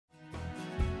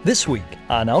This week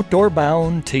on Outdoor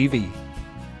Bound TV,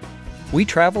 we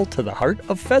travel to the heart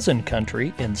of pheasant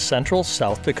country in central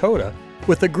South Dakota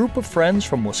with a group of friends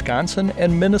from Wisconsin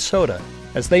and Minnesota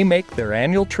as they make their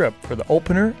annual trip for the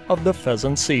opener of the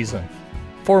pheasant season.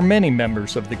 For many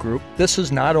members of the group, this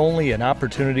is not only an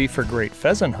opportunity for great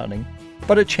pheasant hunting,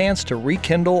 but a chance to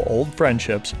rekindle old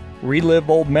friendships,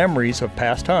 relive old memories of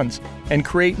past hunts, and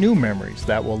create new memories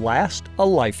that will last a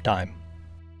lifetime.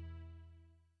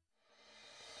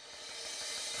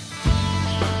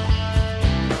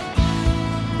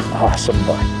 Awesome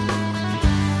buck.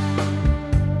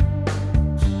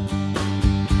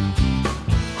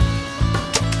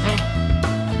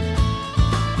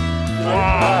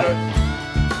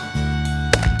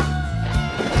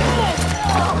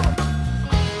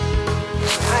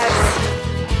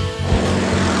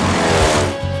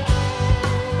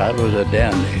 That was a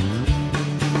dandy.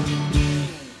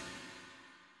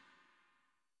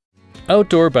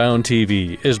 Outdoor Bound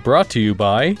TV is brought to you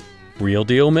by Real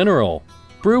Deal Mineral,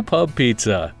 Brew Pub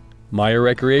Pizza, Meyer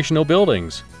Recreational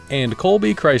Buildings, and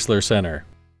Colby Chrysler Center.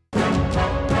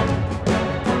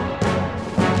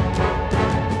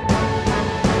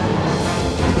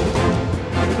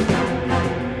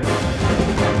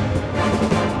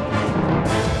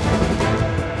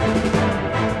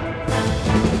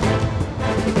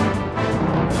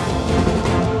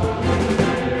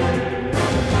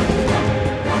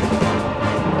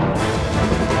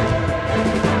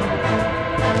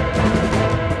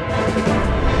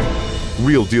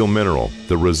 Real Deal Mineral.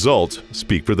 The results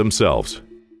speak for themselves.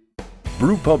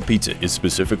 Brew Pub Pizza is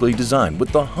specifically designed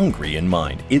with the hungry in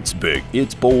mind. It's big,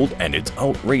 it's bold, and it's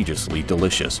outrageously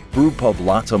delicious. Brew Pub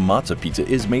Lots of Matza Pizza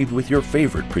is made with your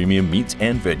favorite premium meats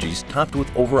and veggies, topped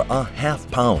with over a half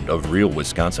pound of real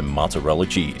Wisconsin mozzarella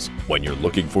cheese. When you're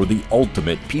looking for the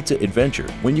ultimate pizza adventure,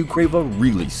 when you crave a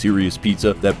really serious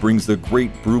pizza that brings the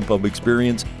great Brew Pub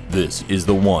experience, this is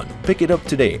the one. Pick it up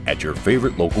today at your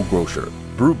favorite local grocer.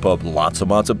 Brew Pub Lots of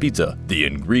Matza Pizza, the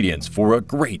ingredients for a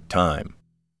great time.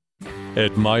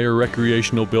 At Meyer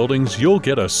Recreational Buildings, you'll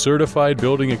get a certified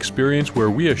building experience where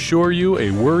we assure you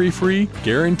a worry-free,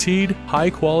 guaranteed,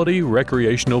 high-quality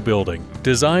recreational building.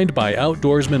 Designed by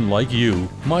outdoorsmen like you,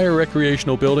 Meyer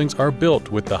Recreational Buildings are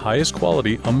built with the highest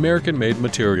quality American-made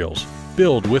materials.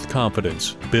 Build with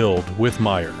confidence. Build with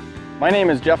Meyer. My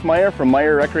name is Jeff Meyer from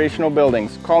Meyer Recreational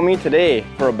Buildings. Call me today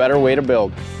for a better way to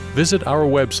build. Visit our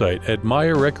website at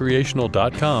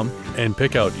meyerrecreational.com and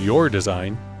pick out your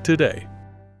design today.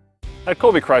 At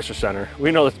Colby Chrysler Center,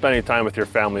 we know that spending time with your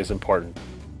family is important.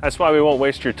 That's why we won't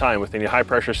waste your time with any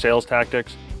high-pressure sales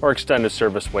tactics or extended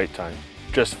service wait time.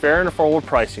 Just fair and affordable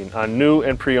pricing on new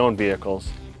and pre-owned vehicles,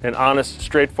 and honest,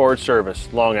 straightforward service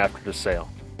long after the sale.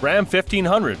 Ram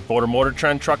 1500, Border Motor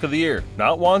Trend Truck of the Year.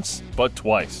 Not once, but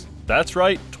twice. That's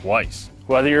right, twice.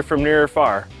 Whether you're from near or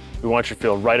far, we want you to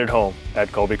feel right at home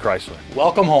at Colby Chrysler.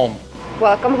 Welcome home.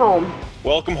 Welcome home.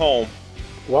 Welcome home.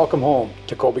 Welcome home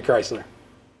to Colby Chrysler.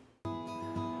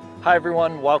 Hi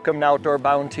everyone, welcome to Outdoor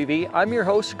Bound TV. I'm your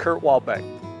host, Kurt Walbeck.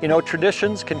 You know,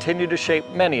 traditions continue to shape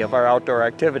many of our outdoor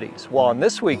activities. Well, on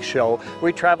this week's show,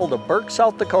 we travel to Burke,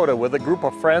 South Dakota with a group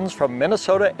of friends from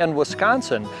Minnesota and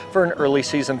Wisconsin for an early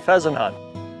season pheasant hunt.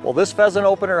 Well, this pheasant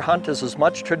opener hunt is as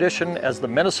much tradition as the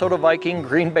Minnesota Viking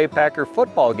Green Bay Packer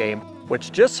football game,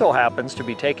 which just so happens to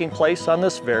be taking place on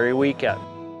this very weekend.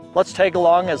 Let's tag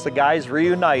along as the guys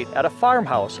reunite at a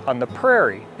farmhouse on the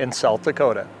prairie in South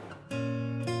Dakota.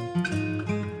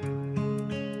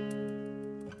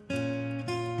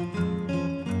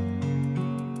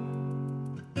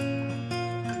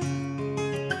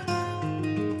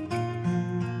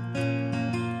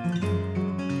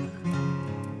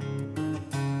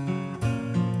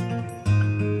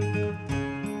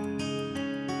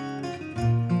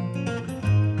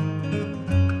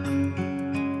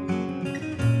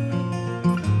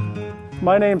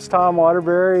 My name's Tom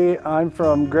Waterbury. I'm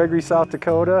from Gregory, South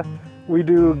Dakota. We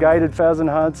do guided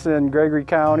pheasant hunts in Gregory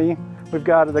County. We've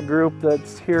got the group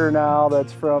that's here now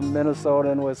that's from Minnesota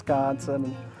and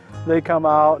Wisconsin. They come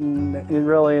out and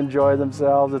really enjoy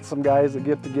themselves. It's some guys that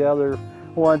get together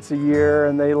once a year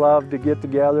and they love to get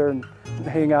together and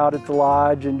hang out at the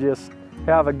lodge and just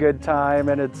have a good time.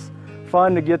 And it's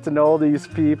fun to get to know these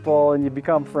people and you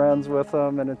become friends with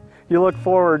them and you look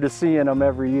forward to seeing them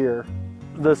every year.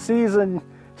 The season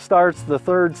starts the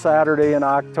third Saturday in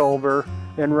October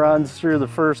and runs through the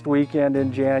first weekend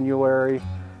in January.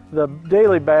 The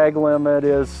daily bag limit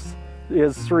is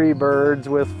 3 birds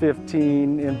with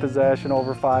 15 in possession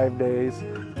over 5 days.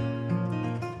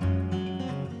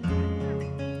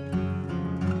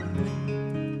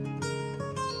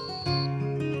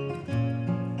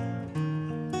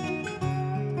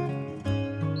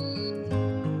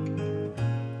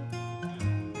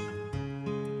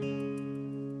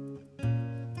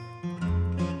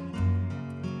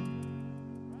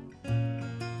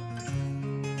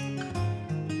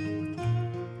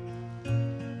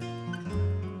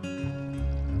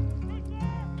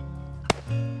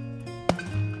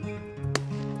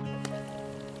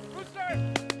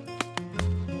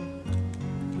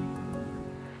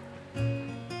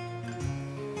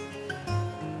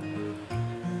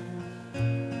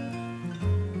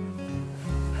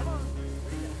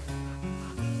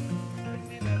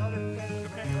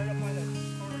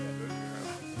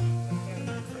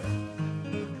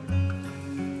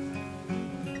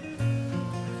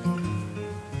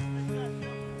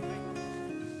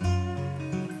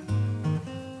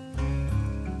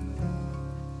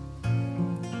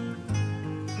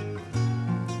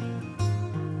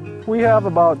 We have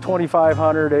about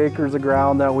 2,500 acres of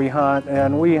ground that we hunt,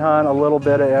 and we hunt a little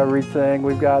bit of everything.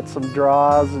 We've got some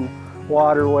draws and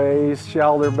waterways,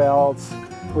 shelter belts.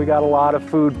 We got a lot of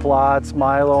food plots,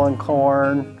 milo and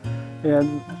corn,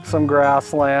 and some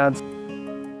grasslands.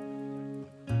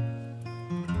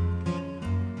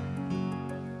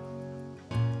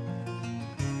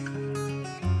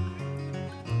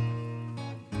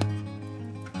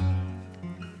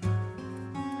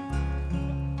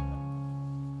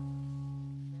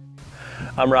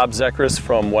 I'm Rob Zekris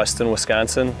from Weston,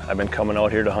 Wisconsin. I've been coming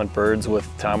out here to hunt birds with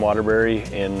Tom Waterbury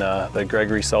in the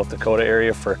Gregory, South Dakota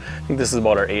area for, I think this is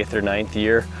about our 8th or 9th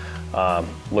year.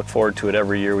 Look forward to it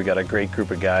every year. We got a great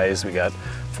group of guys. We got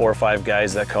 4 or 5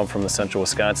 guys that come from the central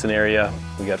Wisconsin area.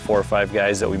 We got 4 or 5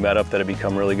 guys that we met up that have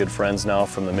become really good friends now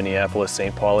from the Minneapolis,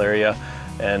 St. Paul area.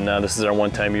 And this is our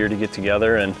one-time year to get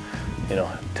together and, you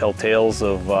know, tell tales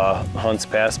of hunts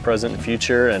past, present, and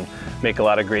future, and make a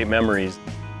lot of great memories.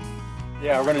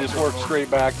 Yeah, we're gonna just work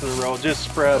straight back to the road, just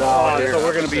spread out. So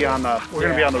we're gonna be on the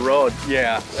gonna be on the road.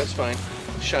 Yeah, That's fine.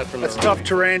 Shot from the That's tough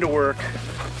terrain to work.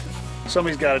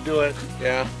 Somebody's got to do it.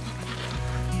 Yeah.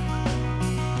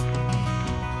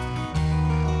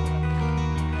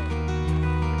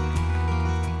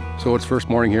 So it's first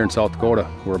morning here in South Dakota.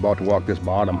 We're about to walk this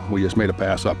bottom. We just made a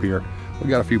pass up here. We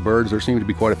got a few birds. There seem to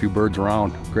be quite a few birds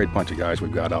around. Great bunch of guys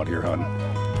we've got out here hunting.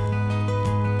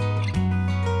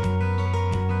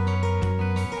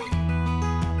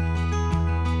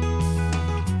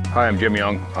 Hi, I'm Jim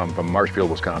Young. I'm from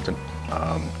Marshfield, Wisconsin.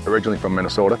 Originally from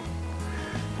Minnesota.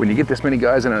 When you get this many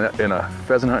guys in a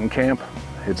pheasant hunting camp,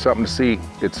 it's something to see.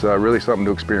 It's really something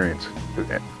to experience.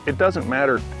 It doesn't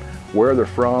matter where they're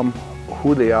from,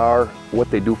 who they are, what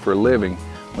they do for a living.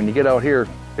 When you get out here,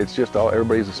 it's just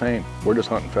everybody's the same. We're just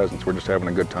hunting pheasants. We're just having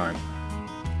a good time.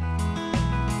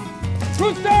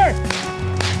 Rooster!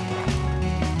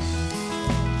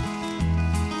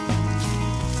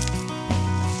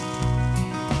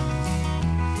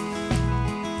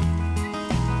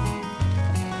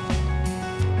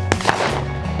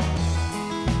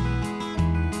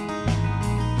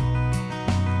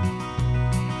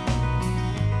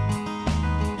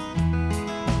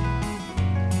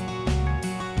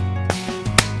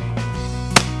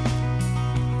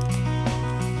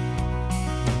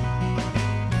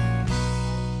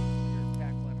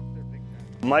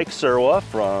 Mike Serwa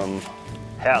from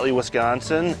Hatley,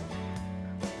 Wisconsin.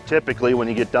 Typically when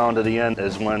you get down to the end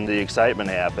is when the excitement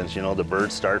happens. You know, the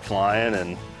birds start flying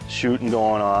and shooting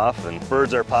going off and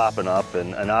birds are popping up,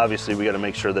 and obviously we got to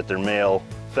make sure that they're male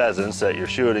pheasants that you're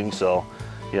shooting, so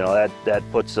you know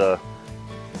that puts a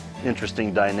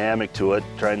interesting dynamic to it,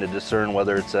 trying to discern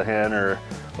whether it's a hen or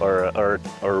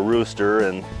a rooster,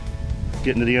 and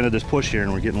getting to the end of this push here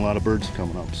and we're getting a lot of birds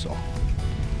coming up, so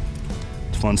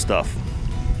it's fun stuff.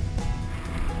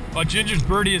 Oh, Ginger's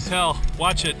birdie as hell.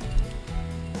 Watch it.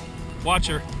 Watch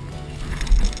her.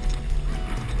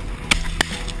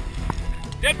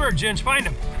 Dead bird, Ginge, find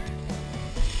him.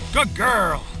 Good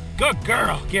girl. Good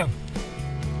girl. Give him.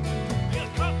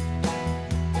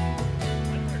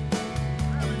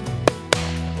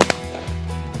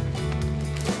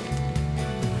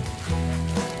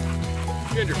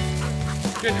 Ginger,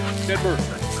 dead bird.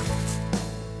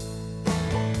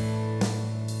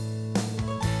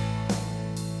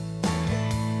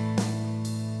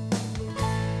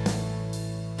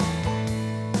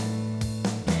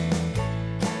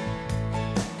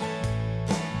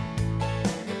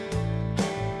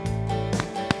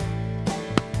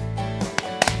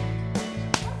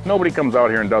 Nobody comes out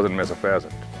here and doesn't miss a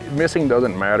pheasant. Missing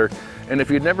doesn't matter. And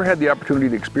if you've never had the opportunity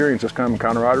to experience this kind of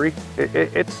camaraderie,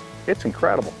 it's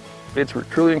incredible. It's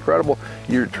truly incredible.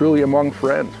 You're truly among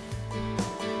friends.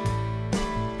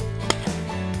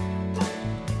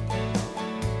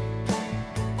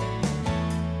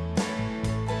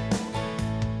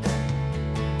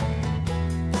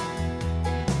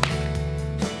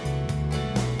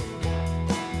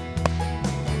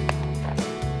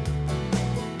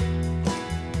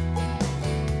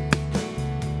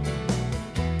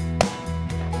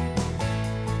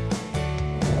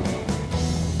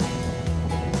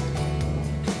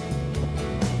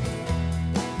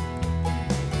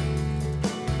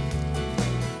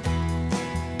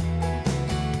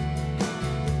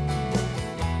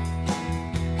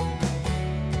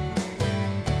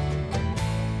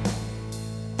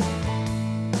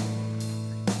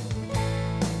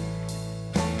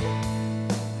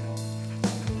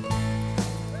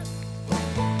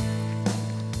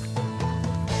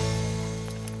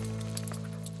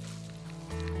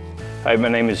 Hi, my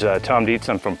name is Tom Dietz.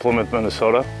 I'm from Plymouth,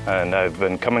 Minnesota, and I've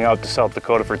been coming out to South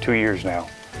Dakota for 2 years now.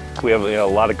 We have a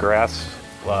lot of grass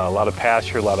a lot of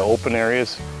pasture, a lot of open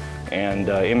areas, and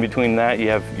in between that you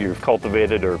have your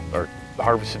cultivated or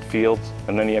harvested fields,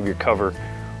 and then you have your cover,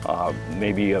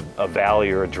 maybe a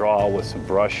valley or a draw with some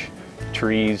brush,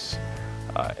 trees,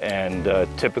 and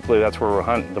typically that's where we're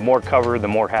hunting. The more cover, the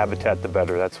more habitat, the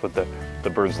better. That's what the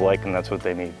birds like, and that's what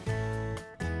they need.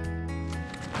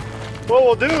 What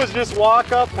we'll do is just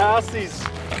walk up past these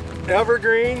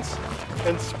evergreens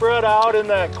and spread out in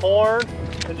that corn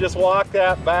and just walk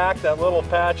that back, that little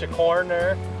patch of corn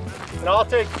there. And I'll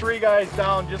take 3 guys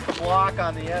down just to block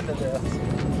on the end of this.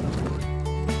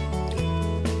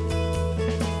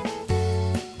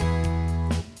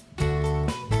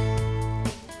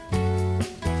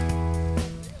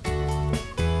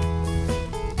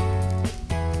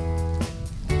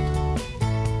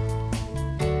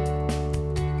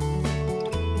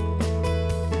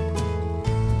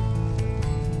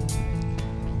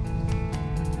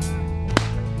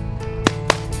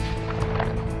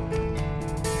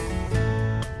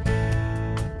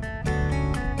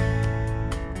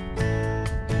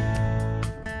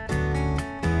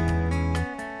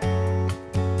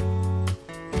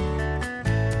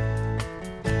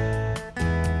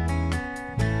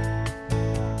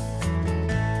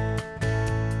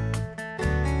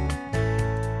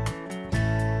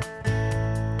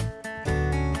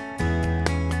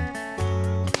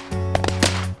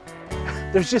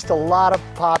 There's just a lot of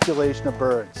population of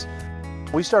birds.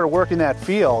 We started working that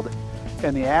field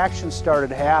and the action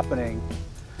started happening,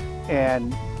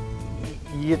 and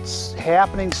it's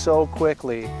happening so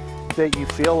quickly that you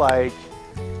feel like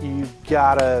you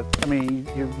gotta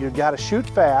shoot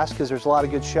fast because there's a lot of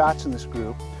good shots in this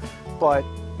group, but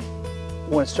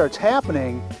when it starts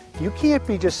happening, you can't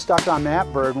be just stuck on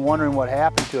that bird and wondering what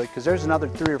happened to it, because there's another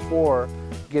 3 or 4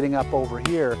 getting up over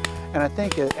here. And I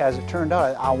think as it turned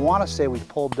out, I want to say we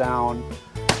pulled down,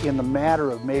 in the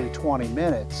matter of maybe 20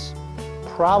 minutes,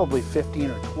 probably 15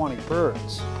 or 20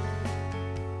 birds.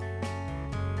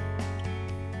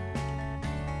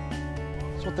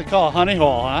 That's what they call a honey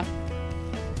hole, huh?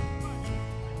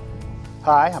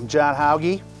 Hi, I'm John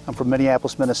Hauge. I'm from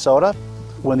Minneapolis, Minnesota.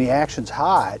 When the action's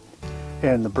hot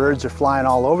and the birds are flying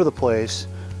all over the place,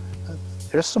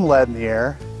 there's some lead in the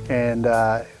air, and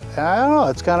I don't know,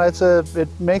 it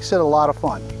makes it a lot of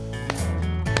fun.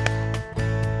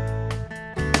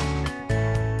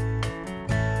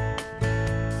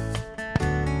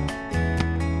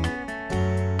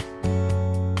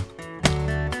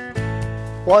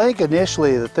 Well, I think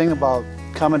initially the thing about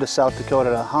coming to South Dakota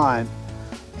to hunt,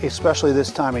 especially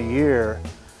this time of year,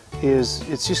 is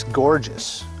it's just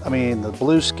gorgeous. I mean, the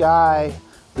blue sky,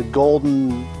 the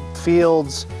golden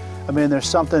fields. I mean, there's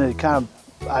something that kind of,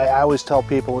 I always tell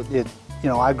people, I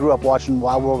grew up watching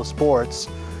Wild World of Sports,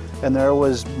 and there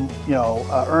was,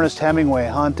 Ernest Hemingway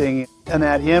hunting, and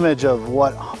that image of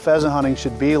what pheasant hunting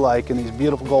should be like in these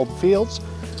beautiful golden fields,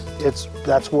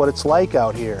 that's what it's like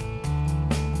out here.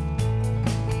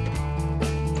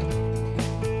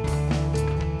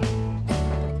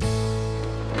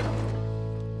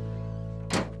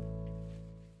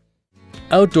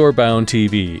 Outdoor Bound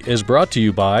TV is brought to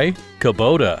you by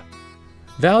Kubota,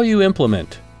 Value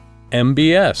Implement,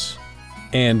 MBS,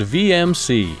 and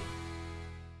VMC.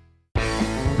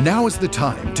 Now is the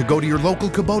time to go to your local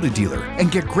Kubota dealer and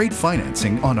get great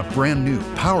financing on a brand new,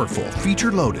 powerful,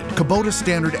 feature-loaded Kubota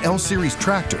Standard L-Series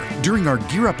tractor during our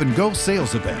Gear Up and Go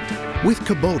sales event. With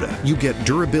Kubota, you get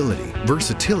durability,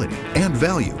 versatility, and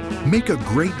value. Make a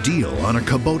great deal on a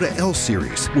Kubota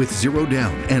L-Series with 0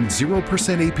 down and 0%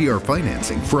 APR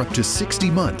financing for up to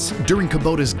 60 months during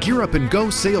Kubota's Gear Up and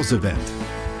Go sales event.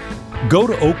 Go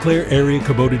to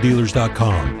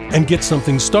EauClairAreaKubotaDealers.com and get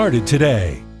something started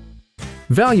today.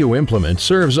 Value Implement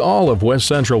serves all of West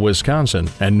Central Wisconsin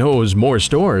and knows more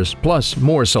stores plus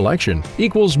more selection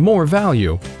equals more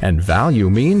value. And value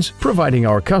means providing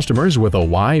our customers with a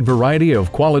wide variety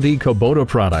of quality Kubota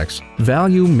products.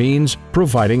 Value means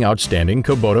providing outstanding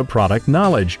Kubota product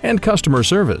knowledge and customer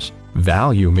service.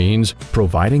 Value means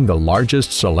providing the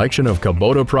largest selection of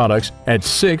Kubota products at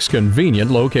 6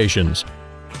 convenient locations.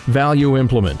 Value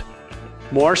Implement.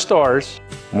 More stores,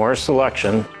 more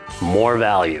selection, more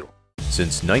value.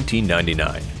 Since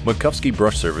 1999, McCuskey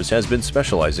Brush Service has been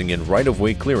specializing in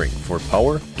right-of-way clearing for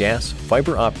power, gas,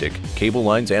 fiber optic, cable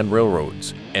lines, and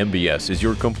railroads. MBS is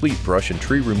your complete brush and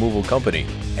tree removal company,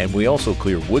 and we also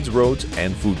clear woods roads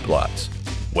and food plots.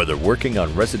 Whether working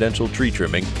on residential tree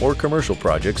trimming or commercial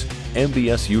projects,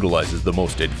 MBS utilizes the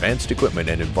most advanced equipment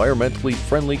and environmentally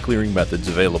friendly clearing methods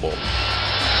available.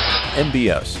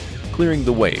 MBS, clearing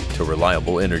the way to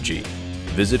reliable energy.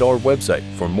 Visit our website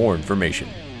for more information.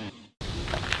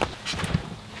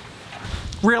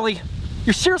 Really?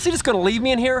 You're seriously just gonna leave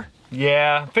me in here?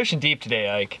 Yeah, I'm fishing deep today,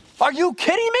 Ike. Are you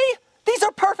kidding me? These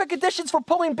are perfect conditions for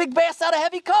pulling big bass out of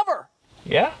heavy cover.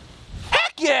 Yeah?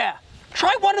 Heck yeah!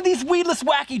 Try one of these weedless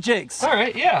wacky jigs. All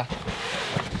right, yeah.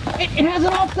 It has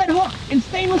an offset hook and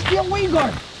stainless steel weed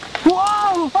guard.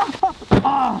 Whoa!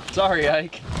 Oh. Sorry,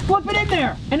 Ike. Flip it in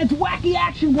there, and its wacky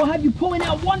action will have you pulling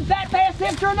out one fat bass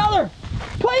after another.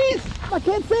 Please! I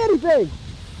can't say anything.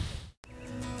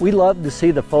 We love to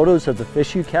see the photos of the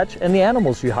fish you catch and the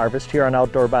animals you harvest here on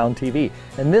Outdoor Bound TV.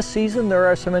 And this season there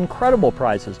are some incredible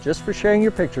prizes just for sharing your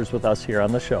pictures with us here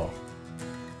on the show.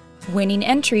 Winning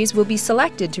entries will be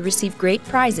selected to receive great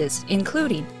prizes,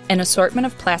 including an assortment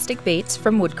of plastic baits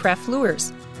from Woodcraft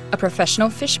Lures, a professional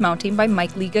fish mounting by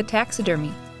Mike Liga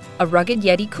Taxidermy, a rugged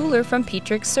Yeti cooler from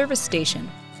Petrick's Service Station,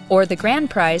 or the grand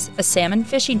prize, a salmon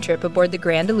fishing trip aboard the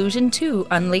Grand Illusion 2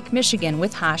 on Lake Michigan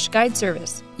with Hosh Guide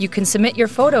Service. You can submit your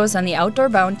photos on the Outdoor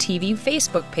Bound TV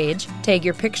Facebook page, tag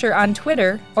your picture on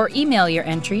Twitter, or email your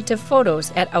entry to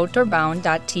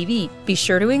photos@outdoorbound.tv. Be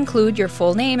sure to include your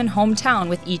full name and hometown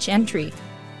with each entry.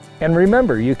 And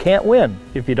remember, you can't win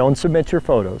if you don't submit your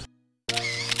photos.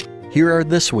 Here are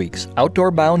this week's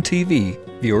Outdoor Bound TV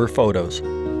viewer photos.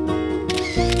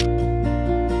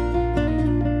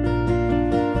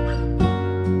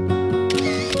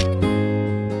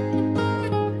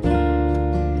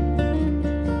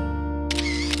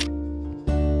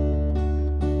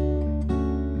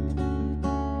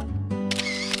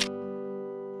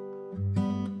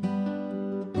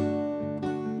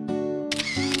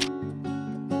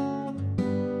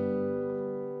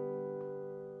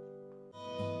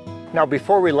 Now,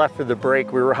 before we left for the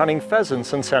break, we were hunting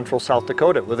pheasants in central South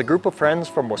Dakota with a group of friends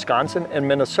from Wisconsin and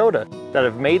Minnesota that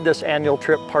have made this annual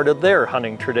trip part of their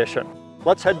hunting tradition.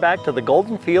 Let's head back to the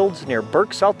Golden Fields near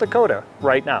Burke, South Dakota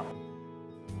right now.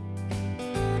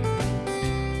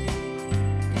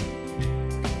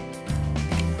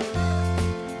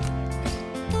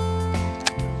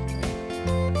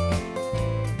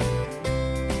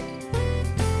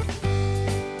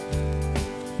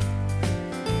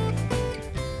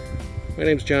 My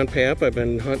name's John Papp. I've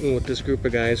been hunting with this group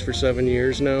of guys for 7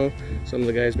 years now. Some of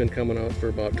the guys have been coming out for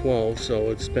about 12, so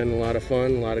it's been a lot of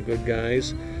fun, a lot of good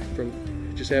guys from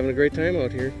just having a great time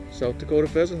out here, South Dakota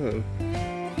pheasant hunting.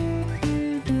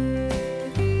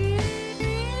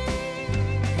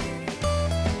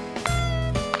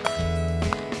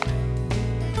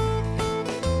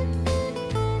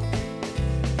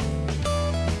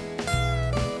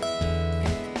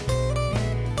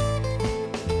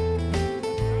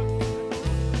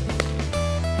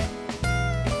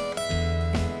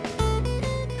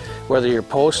 Whether you're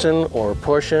posting or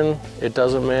pushing, it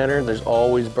doesn't matter. There's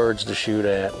always birds to shoot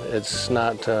at. It's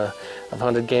not, I've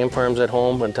hunted game farms at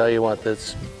home, but I tell you what,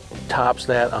 this tops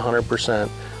that 100%.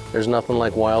 There's nothing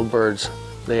like wild birds.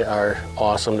 They are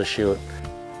awesome to shoot.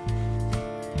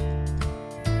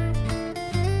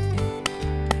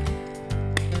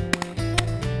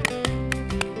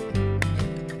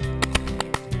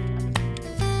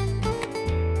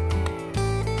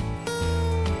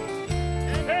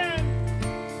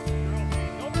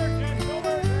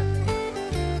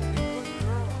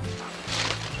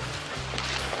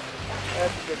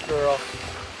 That's a good girl.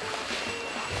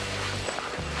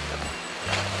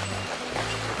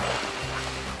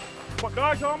 Well,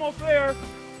 dog's almost there.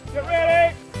 Get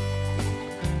ready.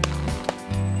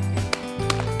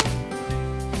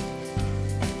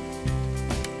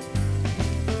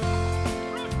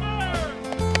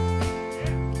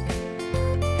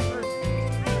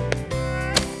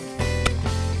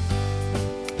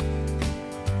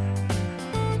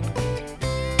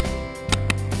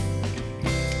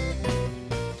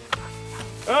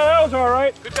 Oh, that was all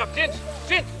right. Good job, Ginge.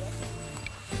 Ginge.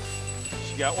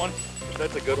 She got one?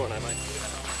 That's a good one, I might.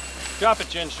 Drop it,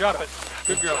 Ginge, drop it.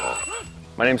 Good girl.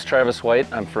 My name's Travis White.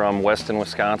 I'm from Weston,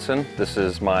 Wisconsin. This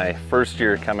is my first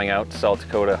year coming out to South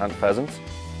Dakota to hunt pheasants.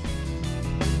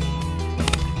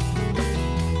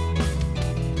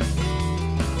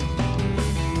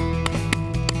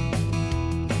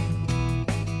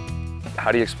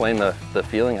 How do you explain the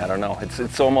feeling? I don't know.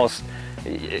 It's almost,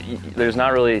 there's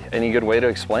not really any good way to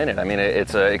explain it. I mean,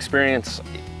 it's an experience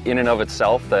in and of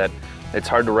itself that it's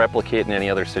hard to replicate in any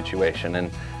other situation.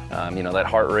 And you know, that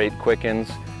heart rate quickens.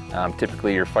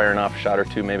 Typically you're firing off a shot or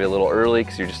two maybe a little early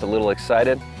because you're just a little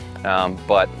excited.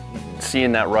 But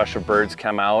seeing that rush of birds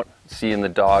come out, seeing the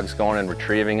dogs going and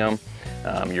retrieving them,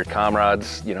 your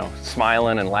comrades, you know,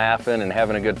 smiling and laughing and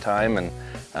having a good time, and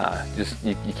just,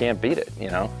 you can't beat it, you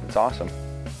know? It's awesome.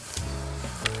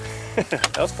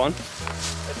 That was fun.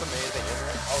 That's amazing, isn't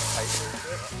it? How tight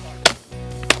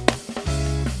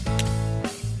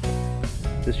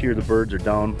This year the birds are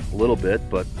down a little bit,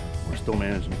 but we're still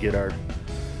managing to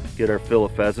get our fill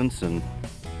of pheasants and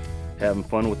having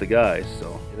fun with the guys.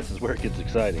 So this is where it gets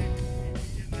exciting.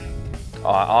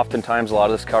 Oftentimes a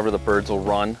lot of this cover the birds will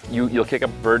run. You'll kick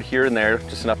up a bird here and there,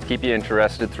 just enough to keep you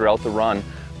interested throughout the run,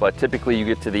 but typically you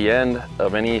get to the end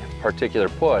of any particular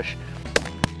push,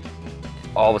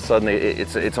 all of a sudden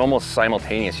it's almost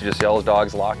simultaneous. You just see all the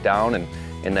dogs locked down,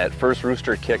 and that first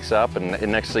rooster kicks up, and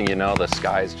next thing you know, the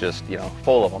sky's just, you know,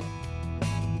 full of them.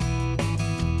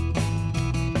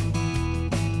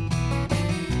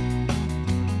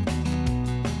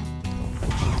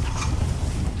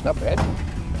 Not bad.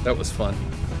 That was fun.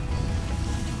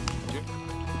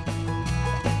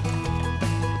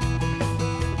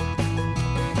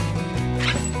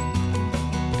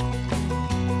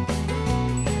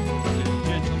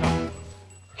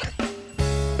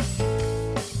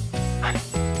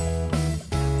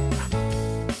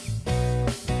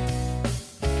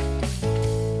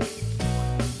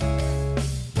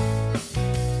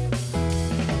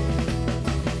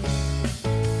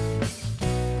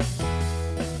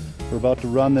 We're about to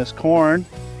run this corn.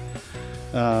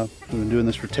 We've been doing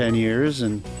this for 10 years,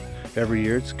 and every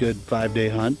year it's a good 5-day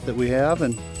hunt that we have,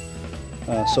 and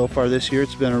so far this year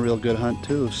it's been a real good hunt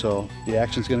too, so the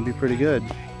action's going to be pretty good.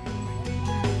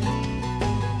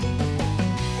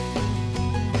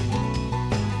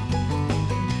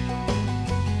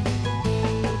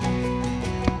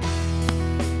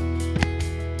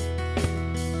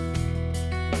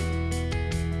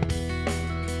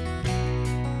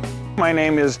 My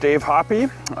name is Dave Hoppy.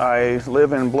 I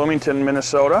live in Bloomington,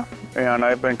 Minnesota, and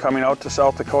I've been coming out to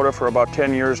South Dakota for about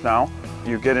 10 years now.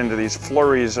 You get into these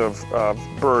flurries of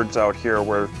birds out here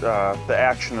where the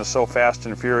action is so fast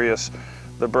and furious.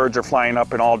 The birds are flying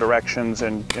up in all directions,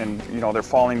 and you know, they're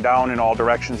falling down in all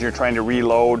directions. You're trying to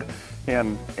reload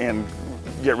and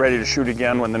get ready to shoot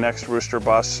again when the next rooster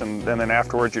busts, and then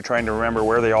afterwards you're trying to remember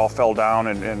where they all fell down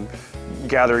and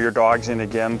gather your dogs in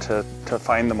again to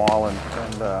find them all and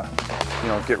you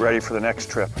know, get ready for the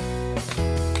next trip.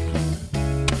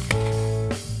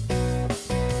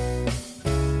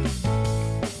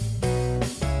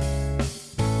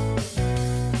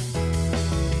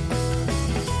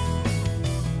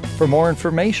 For more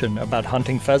information about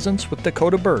hunting pheasants with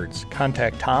Dakota birds,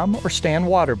 contact Tom or Stan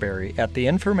Waterbury at the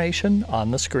information on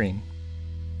the screen.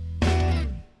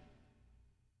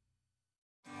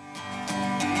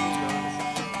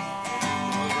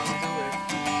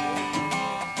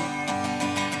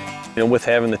 You know, with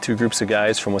having the two groups of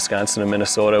guys from Wisconsin and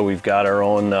Minnesota, we've got our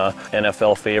own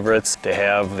NFL favorites. To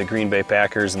have the Green Bay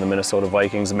Packers and the Minnesota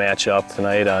Vikings match up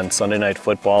tonight on Sunday Night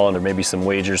Football, and there may be some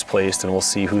wagers placed, and we'll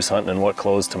see who's hunting in what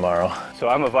clothes tomorrow. So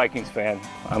I'm a Vikings fan.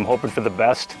 I'm hoping for the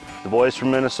best. The boys from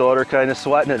Minnesota are kind of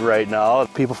sweating it right now.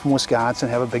 People from Wisconsin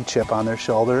have a big chip on their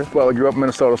shoulder. Well, I grew up in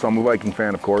Minnesota, so I'm a Viking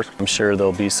fan, of course. I'm sure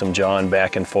there'll be some jawing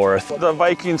back and forth. The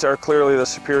Vikings are clearly the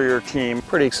superior team.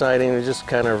 Pretty exciting. They're just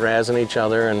kind of razzing each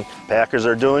other, and Packers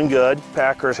are doing good.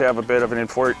 Packers have a bit of an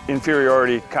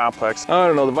inferiority complex. I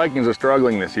don't know, the Vikings are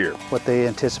struggling this year. What they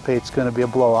anticipate is going to be a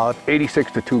blowout.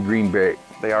 86-2 Green Bay.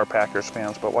 They are Packers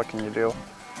fans, but what can you do?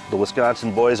 The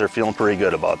Wisconsin boys are feeling pretty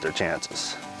good about their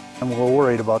chances. I'm a little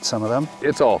worried about some of them.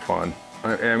 It's all fun.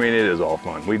 I mean, it is all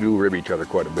fun. We do rib each other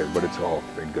quite a bit, but it's all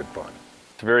been good fun.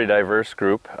 It's a very diverse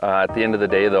group. At the end of the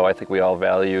day, though, I think we all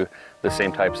value the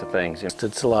same types of things.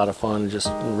 it's a lot of fun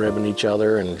just ribbing each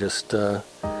other and just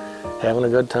having a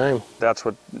good time. That's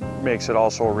what makes it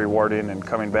also rewarding, and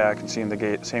coming back and seeing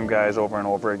the same guys over and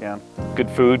over again.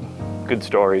 Good food, good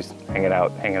stories, hanging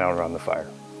out around the fire.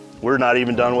 We're not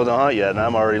even done with the hunt yet, and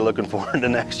I'm already looking forward to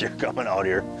next year coming out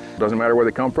here. Doesn't matter where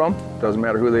they come from, doesn't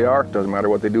matter who they are, doesn't matter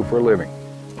what they do for a living.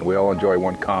 We all enjoy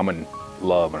one common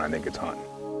love, and I think it's hunting.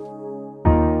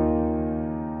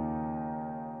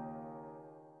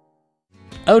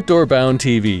 Outdoor Bound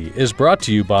TV is brought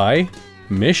to you by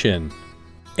Mission,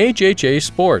 HHA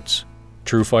Sports,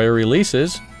 TrueFire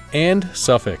Releases, and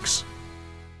Suffix.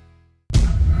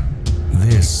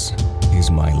 This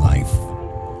is my life.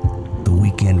 The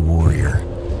weekend warrior.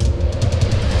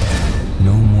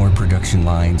 No more production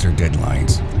lines or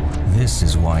deadlines. This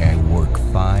is why I work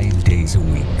 5 days a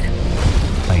week.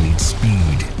 I need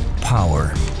speed,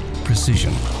 power,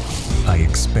 precision. I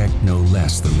expect no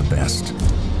less than the best.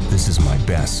 This is my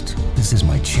best. This is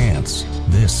my chance.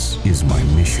 This is my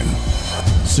mission.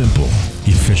 Simple,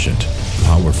 efficient,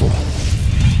 powerful.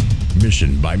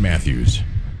 Mission by Matthews.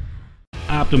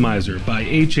 Optimizer by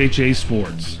HHA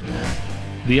Sports.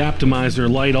 The Optimizer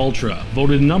Lite Ultra,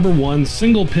 voted #1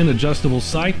 single pin adjustable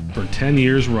sight for 10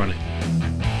 years running.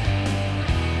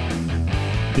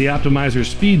 The Optimizer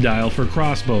speed dial for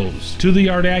crossbows,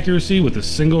 to-the-yard accuracy with a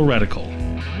single reticle.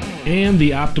 And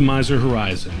the Optimizer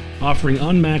Horizon, offering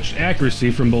unmatched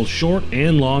accuracy from both short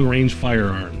and long-range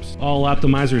firearms. All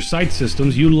Optimizer sight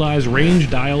systems utilize range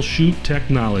dial shoot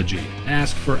technology.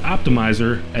 Ask for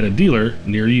Optimizer at a dealer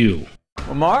near you.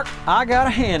 Well, Mark, I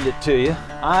gotta hand it to you.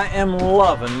 I am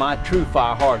loving my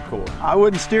TrueFire Hardcore. I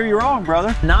wouldn't steer you wrong,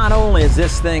 brother. Not only is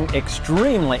this thing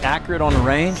extremely accurate on the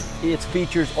range, its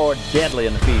features are deadly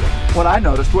in the field. What I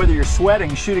noticed, whether you're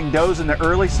sweating shooting does in the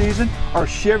early season or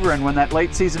shivering when that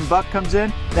late season buck comes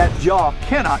in, that jaw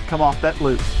cannot come off that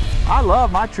loop. I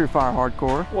love my TrueFire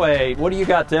Hardcore. Wait, what do you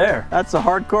got there? That's a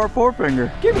Hardcore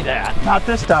forefinger. Give me that. Not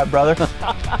this time, brother. The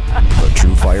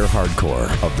TrueFire Hardcore,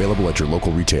 available at your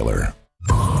local retailer.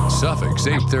 Suffix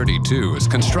 832 is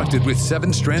constructed with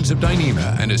 7 strands of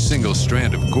Dyneema and a single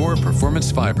strand of Gore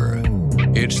Performance fiber.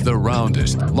 It's the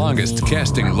roundest, longest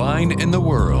casting line in the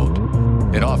world.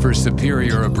 It offers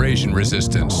superior abrasion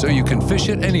resistance so you can fish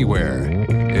it anywhere.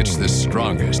 It's the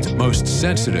strongest, most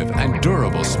sensitive, and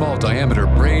durable small diameter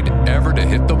braid ever to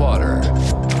hit the water.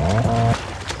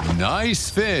 Nice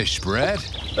fish, Brett.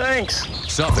 Thanks.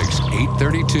 Suffix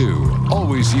 832.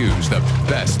 Always use the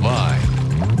best line.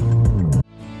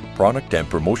 Product and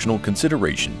promotional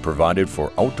consideration provided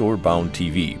for Outdoor Bound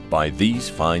TV by these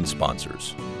fine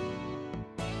sponsors.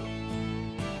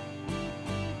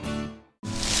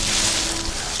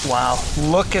 Wow,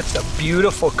 look at the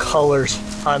beautiful colors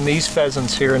on these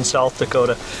pheasants here in South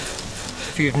Dakota.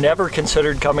 If you've never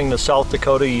considered coming to South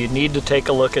Dakota, you need to take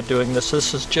a look at doing this.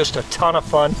 This is just a ton of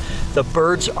fun. The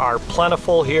birds are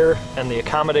plentiful here, and the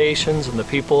accommodations and the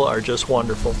people are just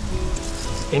wonderful.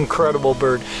 Incredible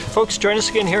bird. Folks, join us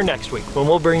again here next week when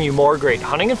we'll bring you more great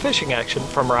hunting and fishing action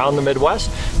from around the Midwest,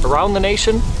 around the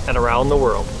nation, and around the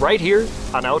world, right here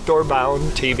on Outdoor Bound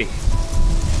TV.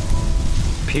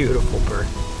 Beautiful bird.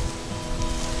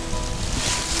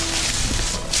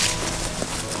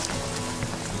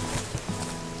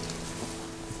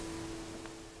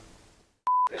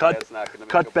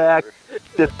 Cut back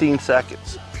 15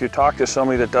 seconds. If you talk to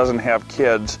somebody that doesn't have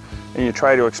kids and you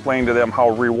try to explain to them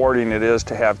how rewarding it is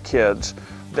to have kids,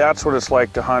 that's what it's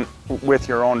like to hunt with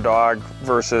your own dog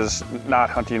versus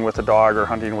not hunting with a dog or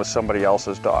hunting with somebody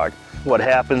else's dog. What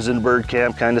happens in bird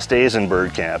camp kind of stays in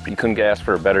bird camp. You couldn't ask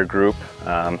for a better group.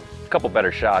 A couple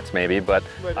better shots maybe, but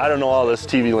I don't know all this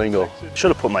TV lingo. Should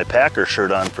have put my Packer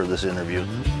shirt on for this interview.